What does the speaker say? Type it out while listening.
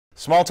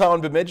Small town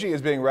Bemidji is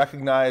being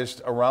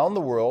recognized around the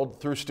world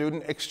through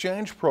student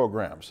exchange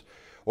programs.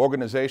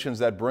 Organizations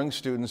that bring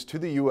students to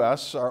the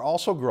U.S. are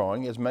also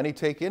growing as many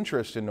take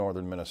interest in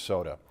northern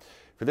Minnesota.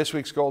 For this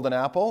week's Golden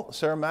Apple,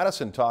 Sarah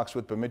Madison talks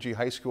with Bemidji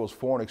High School's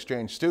foreign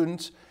exchange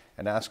students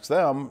and asks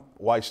them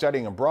why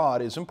studying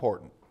abroad is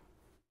important.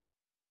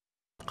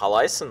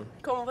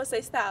 Como você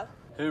está?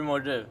 Hur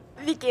mår du?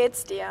 Wie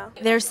geht's dir?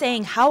 They're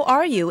saying how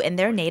are you in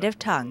their native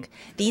tongue.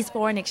 These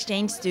foreign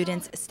exchange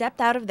students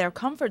stepped out of their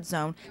comfort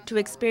zone to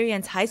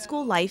experience high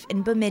school life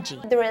in Bemidji.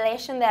 The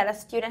relation that a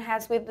student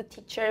has with the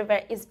teacher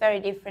is very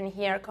different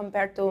here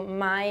compared to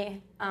my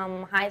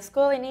high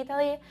school in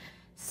Italy.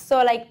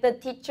 So the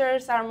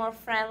teachers are more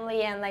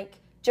friendly and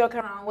joke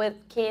around with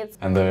kids.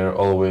 And they're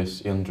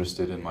always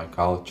interested in my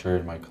culture,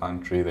 in my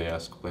country. They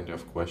ask plenty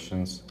of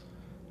questions.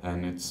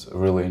 And it's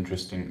really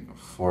interesting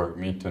for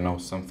me to know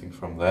something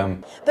from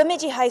them.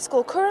 Bemidji High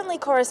School currently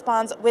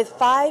corresponds with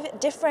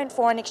 5 different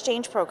foreign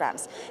exchange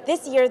programs.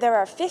 This year there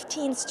are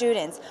 15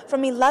 students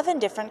from 11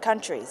 different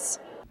countries.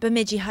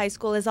 Bemidji High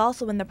School is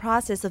also in the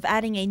process of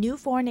adding a new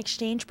foreign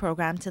exchange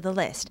program to the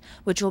list,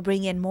 which will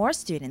bring in more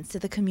students to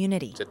the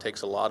community. It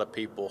takes a lot of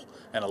people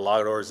and a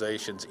lot of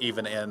organizations,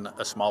 even in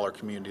a smaller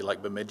community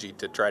like Bemidji,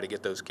 to try to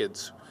get those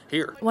kids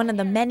here. One of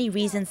the many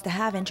reasons to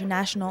have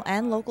international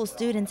and local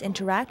students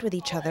interact with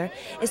each other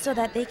is so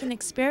that they can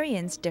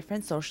experience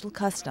different social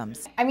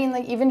customs. I mean,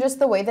 even just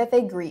the way that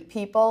they greet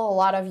people. A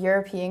lot of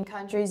European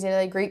countries,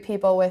 they greet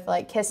people with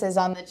kisses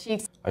on the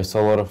cheeks. I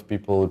saw a lot of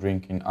people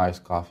drinking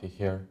iced coffee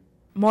here.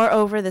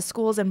 Moreover, the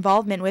school's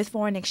involvement with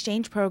foreign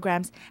exchange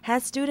programs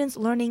has students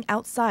learning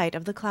outside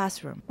of the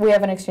classroom. We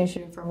have an exchange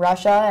student from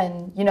Russia,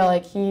 and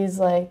he's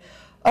oh,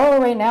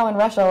 right now in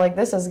Russia,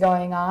 this is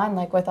going on,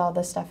 with all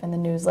this stuff in the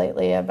news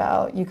lately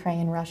about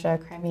Ukraine, Russia,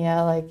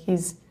 Crimea.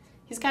 He's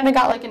kind of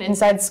got an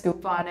inside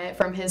scoop on it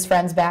from his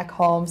friends back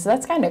home, so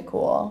that's kind of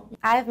cool.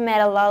 I've met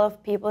a lot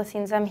of people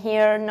since I'm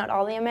here, not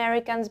only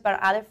Americans, but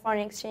other foreign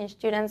exchange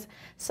students.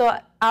 So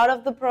out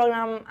of the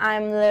program,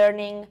 I'm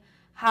learning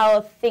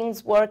how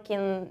things work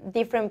in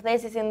different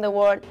places in the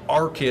world.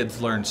 Our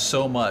kids learn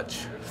so much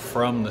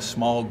from the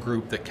small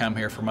group that come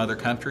here from other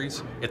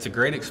countries. It's a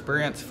great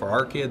experience for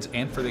our kids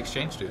and for the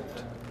exchange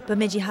students.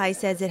 Bemidji High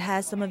says it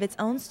has some of its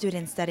own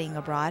students studying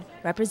abroad,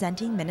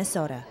 representing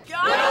Minnesota.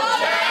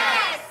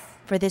 Yes!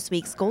 For this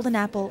week's Golden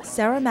Apple,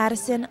 Sarah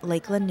Madison,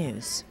 Lakeland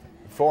News.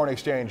 Foreign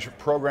exchange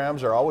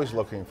programs are always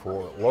looking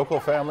for local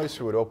families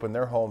who would open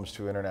their homes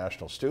to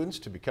international students.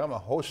 To become a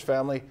host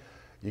family,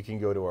 you can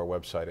go to our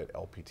website at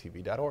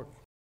lptv.org.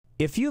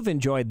 If you've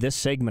enjoyed this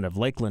segment of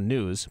Lakeland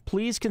News,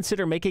 please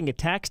consider making a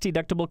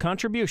tax-deductible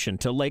contribution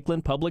to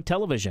Lakeland Public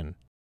Television.